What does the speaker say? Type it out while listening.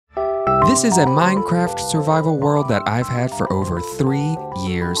This is a Minecraft survival world that I've had for over 3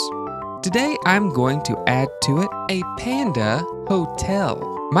 years. Today, I'm going to add to it a panda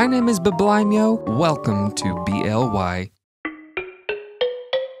hotel. My name is BLY. Welcome to BLY.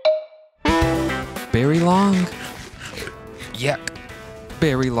 Very long. Yuck.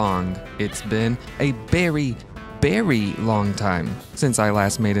 Very long. It's been a very long time since I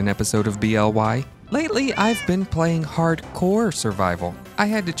last made an episode of BLY. Lately, I've been playing hardcore survival. I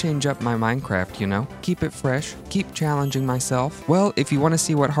had to change up my Minecraft, you know, keep it fresh, keep challenging myself. Well, if you want to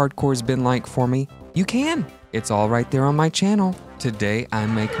see what hardcore's been like for me, you can. It's all right there on my channel. Today, I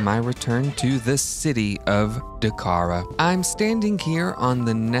make my return to the city of Dakara. I'm standing here on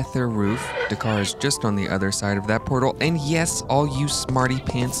the nether roof. Dakara's just on the other side of that portal. And yes, all you smarty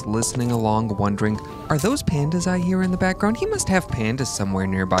pants listening along wondering, are those pandas I hear in the background? He must have pandas somewhere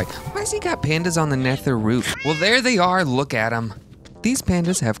nearby. Why has he got pandas on the nether roof? Well, there they are. Look at them. These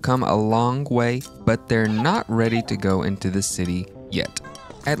pandas have come a long way, but they're not ready to go into the city yet.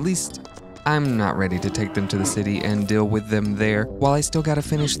 At least, I'm not ready to take them to the city and deal with them there while I still gotta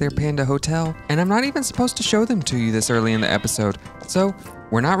finish their panda hotel. And I'm not even supposed to show them to you this early in the episode. So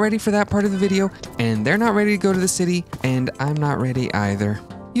we're not ready for that part of the video, and they're not ready to go to the city, and I'm not ready either.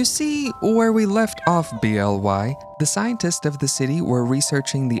 You see, where we left off BLY, the scientists of the city were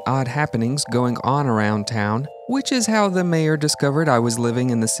researching the odd happenings going on around town, which is how the mayor discovered I was living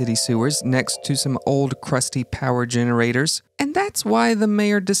in the city sewers next to some old crusty power generators. And that's why the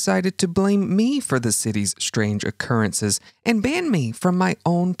mayor decided to blame me for the city's strange occurrences and ban me from my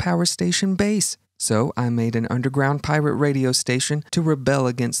own power station base. So I made an underground pirate radio station to rebel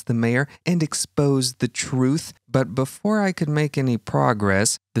against the mayor and expose the truth. But before I could make any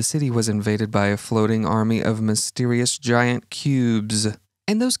progress, the city was invaded by a floating army of mysterious giant cubes.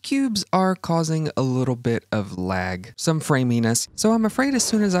 And those cubes are causing a little bit of lag, some framiness. So I'm afraid as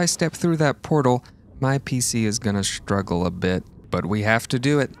soon as I step through that portal, my PC is gonna struggle a bit. But we have to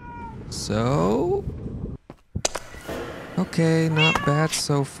do it. So... okay, not bad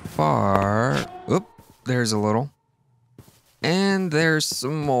so far. Oop, there's a little. And there's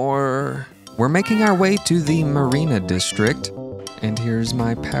some more. We're making our way to the Marina District. And here's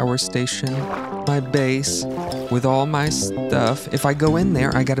my power station, my base, with all my stuff. If I go in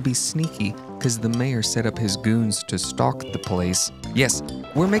there, I gotta be sneaky, because the mayor set up his goons to stalk the place. Yes,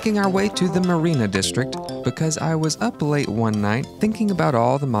 we're making our way to the Marina District, because I was up late one night thinking about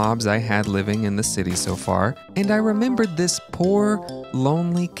all the mobs I had living in the city so far, and I remembered this poor,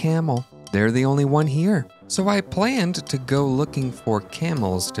 lonely camel. They're the only one here. So I planned to go looking for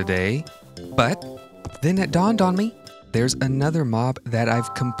camels today, but then it dawned on me, there's another mob that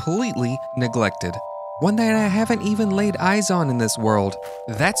I've completely neglected. One that I haven't even laid eyes on in this world.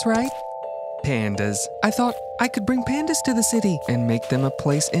 That's right, pandas. I thought I could bring pandas to the city and make them a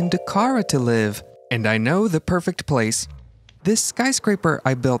place in Dakara to live. And I know the perfect place. This skyscraper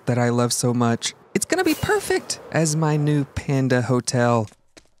I built that I love so much. It's gonna be perfect as my new panda hotel.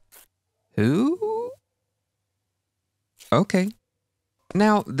 Who? Okay.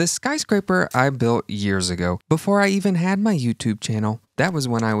 Now, the skyscraper I built years ago, before I even had my YouTube channel. That was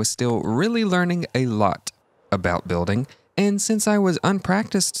when I was still really learning a lot about building, and since I was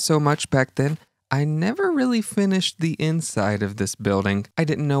unpracticed so much back then, I never really finished the inside of this building. I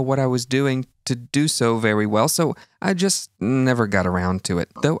didn't know what I was doing to do so very well, so I just never got around to it.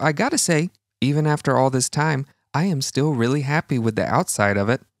 Though I gotta say, even after all this time, I am still really happy with the outside of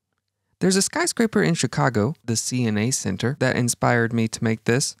it. There's a skyscraper in Chicago, the CNA Center, that inspired me to make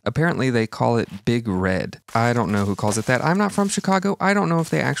this. Apparently they call it Big Red. I don't know who calls it that. I'm not from Chicago. I don't know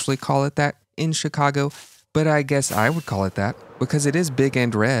if they actually call it that in Chicago, but I guess I would call it that because it is big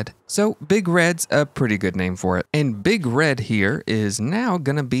and red. So Big Red's a pretty good name for it. And Big Red here is now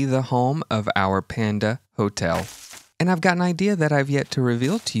gonna be the home of our Panda Hotel. And I've got an idea that I've yet to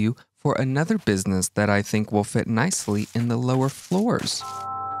reveal to you for another business that I think will fit nicely in the lower floors.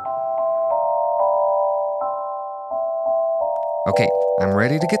 Okay, I'm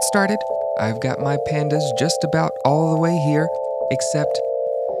ready to get started. I've got my pandas just about all the way here, except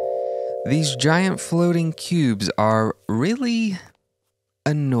these giant floating cubes are really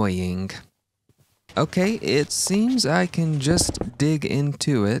annoying. Okay, it seems I can just dig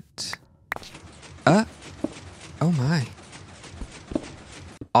into it. Oh my.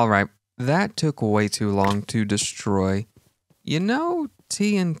 Alright, that took way too long to destroy. You know,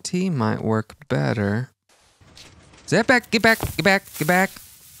 TNT might work better. Get back, get back, get back, get back.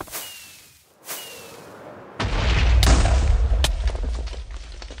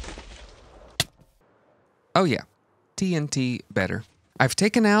 Oh yeah, TNT better. I've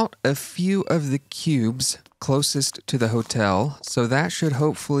taken out a few of the cubes closest to the hotel, so that should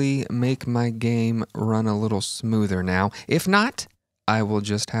hopefully make my game run a little smoother now. If not, I will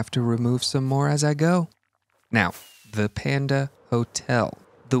just have to remove some more as I go. Now, the Panda Hotel.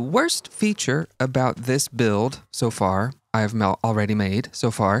 The worst feature about this build so far, I've already made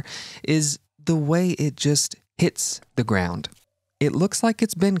so far, is the way it just hits the ground. It looks like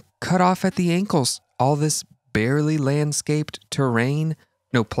it's been cut off at the ankles. All this barely landscaped terrain,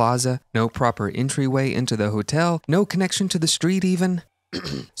 no plaza, no proper entryway into the hotel, no connection to the street even.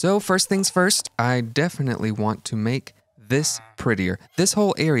 So first things first, I definitely want to make this prettier. This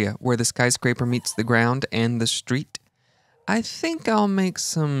whole area where the skyscraper meets the ground and the street, I think I'll make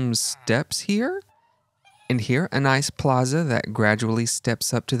some steps here. And here, a nice plaza that gradually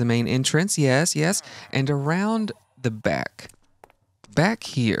steps up to the main entrance. Yes, yes. And around the back. Back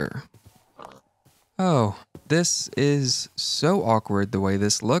here. Oh, this is so awkward the way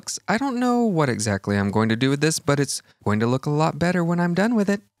this looks. I don't know what exactly I'm going to do with this, but it's going to look a lot better when I'm done with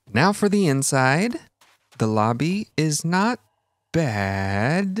it. Now for the inside. The lobby is not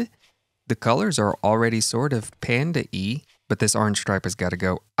bad. The colors are already sort of panda-y, but this orange stripe has got to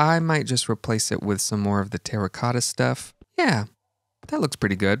go. I might just replace it with some more of the terracotta stuff. Yeah, that looks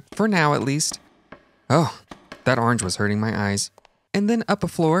pretty good, for now at least. Oh, that orange was hurting my eyes. And then up a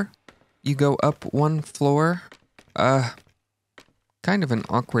floor. You go up one floor. Kind of an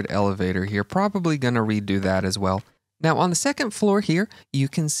awkward elevator here. Probably gonna redo that as well. Now on the second floor here, you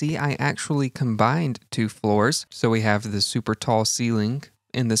can see I actually combined 2 floors. So we have the super tall ceiling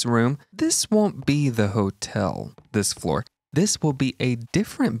in this room. This won't be the hotel, this floor. This will be a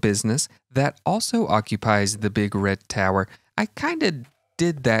different business that also occupies the big red tower. I kind of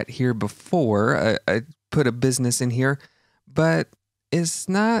did that here before. I put a business in here, but it's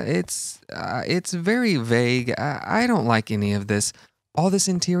not, it's very vague. I don't like any of this. All this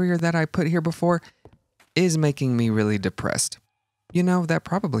interior that I put here before is making me really depressed. You know, that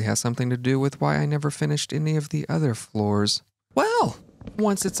probably has something to do with why I never finished any of the other floors. Well,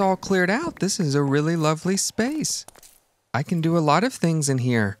 once it's all cleared out, this is a really lovely space. I can do a lot of things in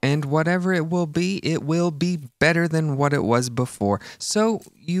here, and whatever it will be better than what it was before. So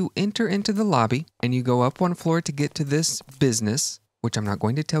you enter into the lobby, and you go up one floor to get to this business, which I'm not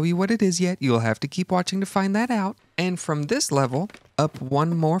going to tell you what it is yet. You'll have to keep watching to find that out. And from this level, up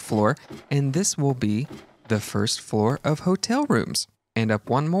one more floor, and this will be the first floor of hotel rooms. And up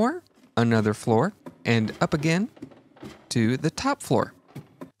one more, another floor, and up again to the top floor.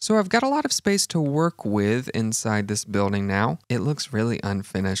 So I've got a lot of space to work with inside this building now. It looks really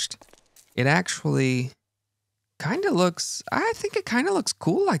unfinished. It actually kind of looks, I think it kind of looks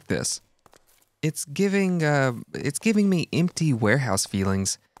cool like this. It's giving me empty warehouse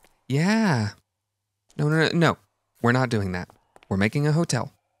feelings. Yeah. No, we're not doing that. We're making a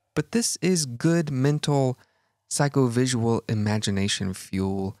hotel. But this is good mental, psychovisual imagination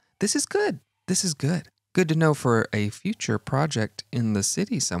fuel. This is good. This is good. Good to know for a future project in the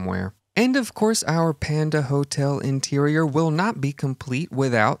city somewhere. And of course, our Panda Hotel interior will not be complete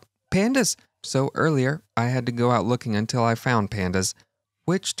without pandas. So earlier, I had to go out looking until I found pandas,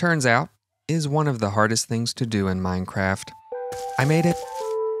 which turns out is one of the hardest things to do in Minecraft. I made it.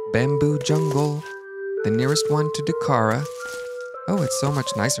 Bamboo jungle, the nearest one to Dakara. Oh, it's so much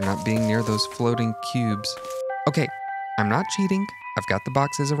nicer not being near those floating cubes. Okay, I'm not cheating. I've got the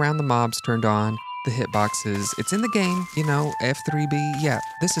boxes around the mobs turned on. The hitboxes, it's in the game, you know, F3B, yeah,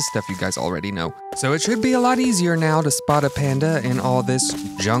 this is stuff you guys already know. So it should be a lot easier now to spot a panda in all this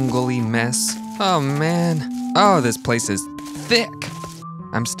jungly mess. Oh man, oh, this place is thick.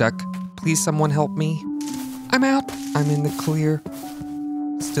 I'm stuck, please someone help me. I'm out, I'm in the clear.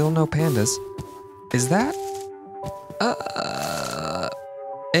 Still no pandas. Is that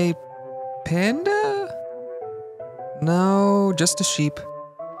a panda? No, just a sheep.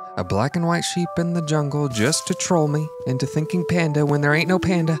 A black and white sheep in the jungle just to troll me into thinking panda when there ain't no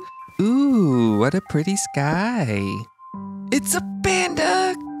panda. Ooh, what a pretty sky. It's a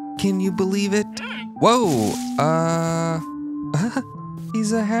panda! Can you believe it? Whoa,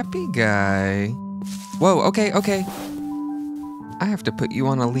 he's a happy guy. Whoa, okay. I have to put you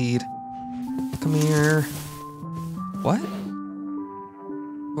on a lead. Come here. What?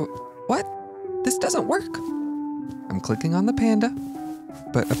 What? This doesn't work. I'm clicking on the panda.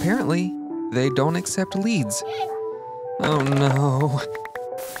 But apparently, they don't accept leads. Oh no.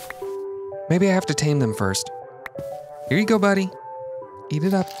 Maybe I have to tame them first. Here you go, buddy. Eat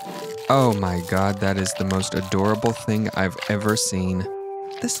it up. Oh my god, that is the most adorable thing I've ever seen.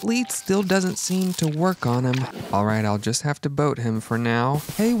 This lead still doesn't seem to work on him. Alright, I'll just have to boat him for now.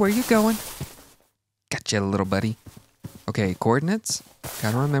 Hey, where you going? Gotcha, little buddy. Okay, coordinates.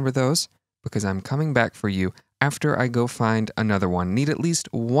 Gotta remember those because I'm coming back for you after I go find another one. Need at least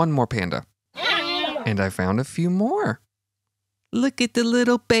one more panda. And I found a few more. Look at the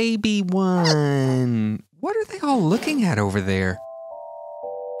little baby one. What are they all looking at over there?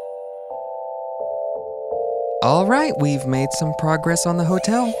 All right, we've made some progress on the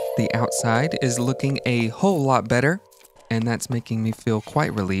hotel. The outside is looking a whole lot better, and that's making me feel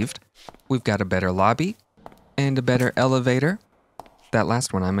quite relieved. We've got a better lobby and a better elevator. That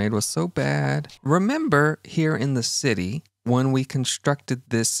last one I made was so bad. Remember here in the city when we constructed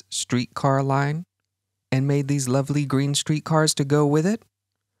this streetcar line and made these lovely green streetcars to go with it?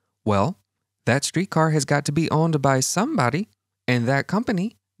 Well, that streetcar has got to be owned by somebody, and that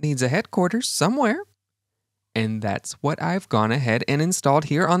company needs a headquarters somewhere. And that's what I've gone ahead and installed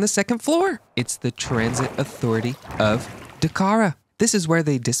here on the second floor. It's the Transit Authority of Dakara. This is where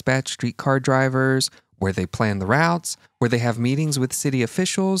they dispatch streetcar drivers, where they plan the routes, where they have meetings with city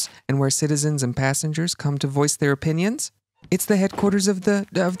officials, and where citizens and passengers come to voice their opinions. It's the headquarters of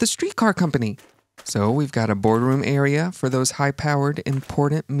the streetcar company. So we've got a boardroom area for those high-powered,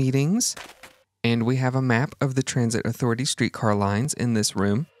 important meetings. And we have a map of the Transit Authority streetcar lines in this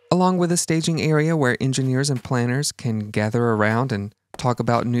room, along with a staging area where engineers and planners can gather around and talk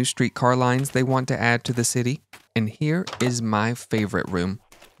about new streetcar lines they want to add to the city. And here is my favorite room,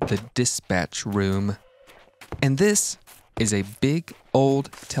 the dispatch room. And this is a big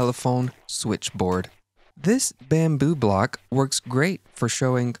old telephone switchboard. This bamboo block works great for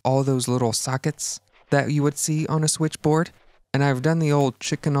showing all those little sockets that you would see on a switchboard. And I've done the old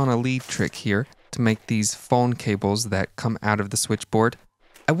chicken on a lead trick here to make these phone cables that come out of the switchboard.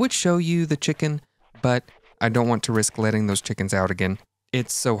 I would show you the chicken, but I don't want to risk letting those chickens out again.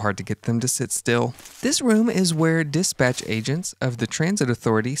 It's so hard to get them to sit still. This room is where dispatch agents of the Transit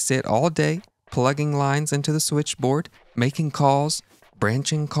Authority sit all day, plugging lines into the switchboard, making calls,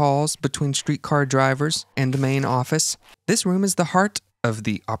 branching calls between streetcar drivers and the main office. This room is the heart of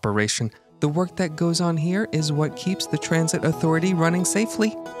the operation. The work that goes on here is what keeps the Transit Authority running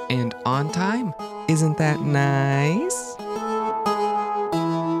safely and on time. Isn't that nice?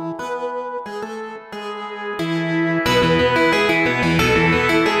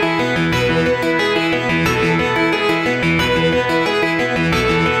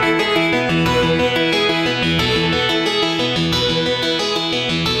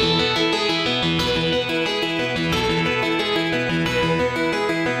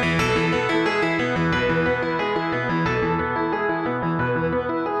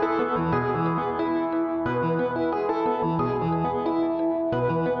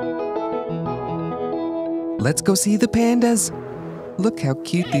 Let's go see the pandas. Look how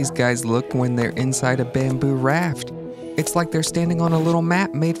cute these guys look when they're inside a bamboo raft. It's like they're standing on a little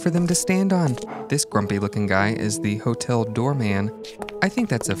mat made for them to stand on. This grumpy looking guy is the hotel doorman. I think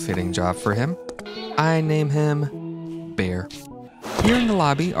that's a fitting job for him. I name him Bear. Here in the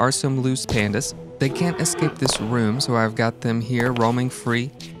lobby are some loose pandas. They can't escape this room, so I've got them here roaming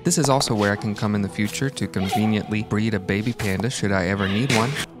free. This is also where I can come in the future to conveniently breed a baby panda should I ever need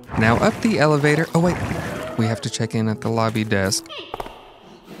one. Now up the elevator. Oh wait, we have to check in at the lobby desk.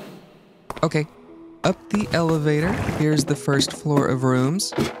 Okay, up the elevator. Here's the first floor of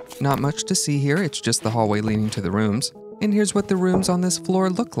rooms. Not much to see here, it's just the hallway leading to the rooms. And here's what the rooms on this floor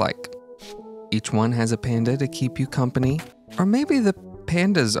look like. Each one has a panda to keep you company. Or maybe the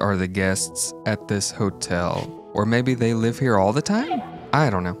pandas are the guests at this hotel. Or maybe they live here all the time? I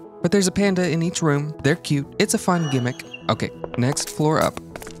don't know. But there's a panda in each room. They're cute. It's a fun gimmick. Okay, next floor up.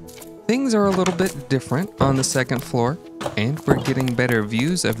 Things are a little bit different on the second floor, and we're getting better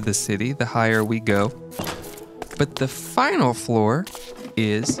views of the city the higher we go. But the final floor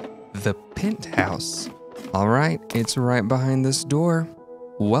is the penthouse. All right, it's right behind this door.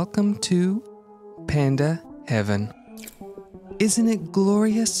 Welcome to Panda Heaven. Isn't it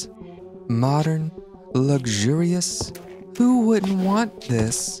glorious? Modern, luxurious. Who wouldn't want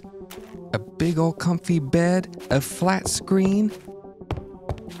this? A big old comfy bed, a flat screen.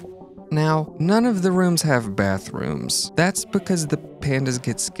 Now, none of the rooms have bathrooms. That's because the pandas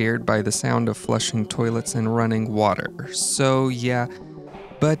get scared by the sound of flushing toilets and running water. So yeah,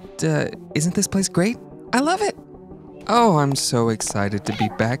 but isn't this place great? I love it. Oh, I'm so excited to be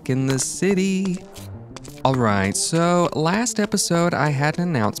back in the city. All right, so last episode I had an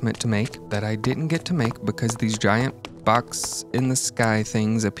announcement to make that I didn't get to make because these giant box in the sky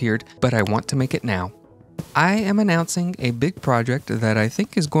things appeared, but I want to make it now. I am announcing a big project that I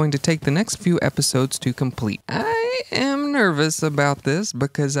think is going to take the next few episodes to complete. I am nervous about this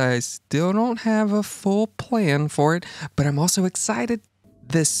because I still don't have a full plan for it, but I'm also excited.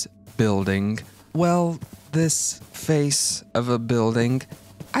 This building, well, This face of a building,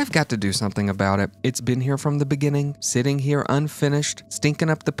 I've got to do something about it. It's been here from the beginning, sitting here unfinished, stinking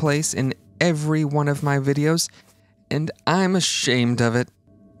up the place in every one of my videos, and I'm ashamed of it.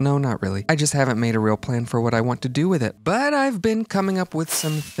 No, not really. I just haven't made a real plan for what I want to do with it. But I've been coming up with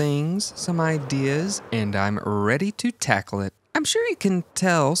some things, some ideas, and I'm ready to tackle it. I'm sure you can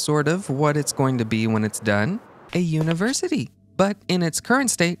tell, sort of, what it's going to be when it's done. A university. But in its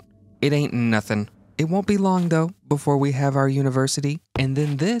current state, it ain't nothing. It won't be long, though, before we have our university. And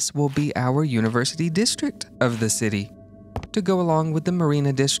then this will be our university district of the city, to go along with the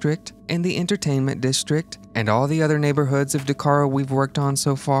Marina District and the Entertainment District and all the other neighborhoods of Dakara we've worked on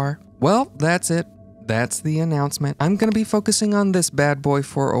so far. Well, that's it. That's the announcement. I'm going to be focusing on this bad boy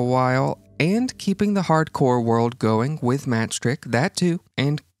for a while and keeping the hardcore world going with Mattstric, that too,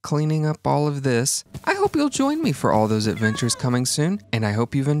 and cleaning up all of this. I hope you'll join me for all those adventures coming soon, and I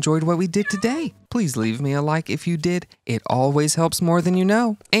hope you've enjoyed what we did today. Please leave me a like if you did. It always helps more than you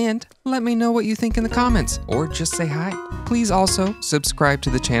know. And let me know what you think in the comments, or just say hi. Please also subscribe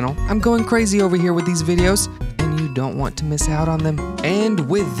to the channel. I'm going crazy over here with these videos, and you don't want to miss out on them. And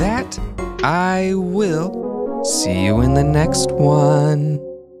with that, I will see you in the next one.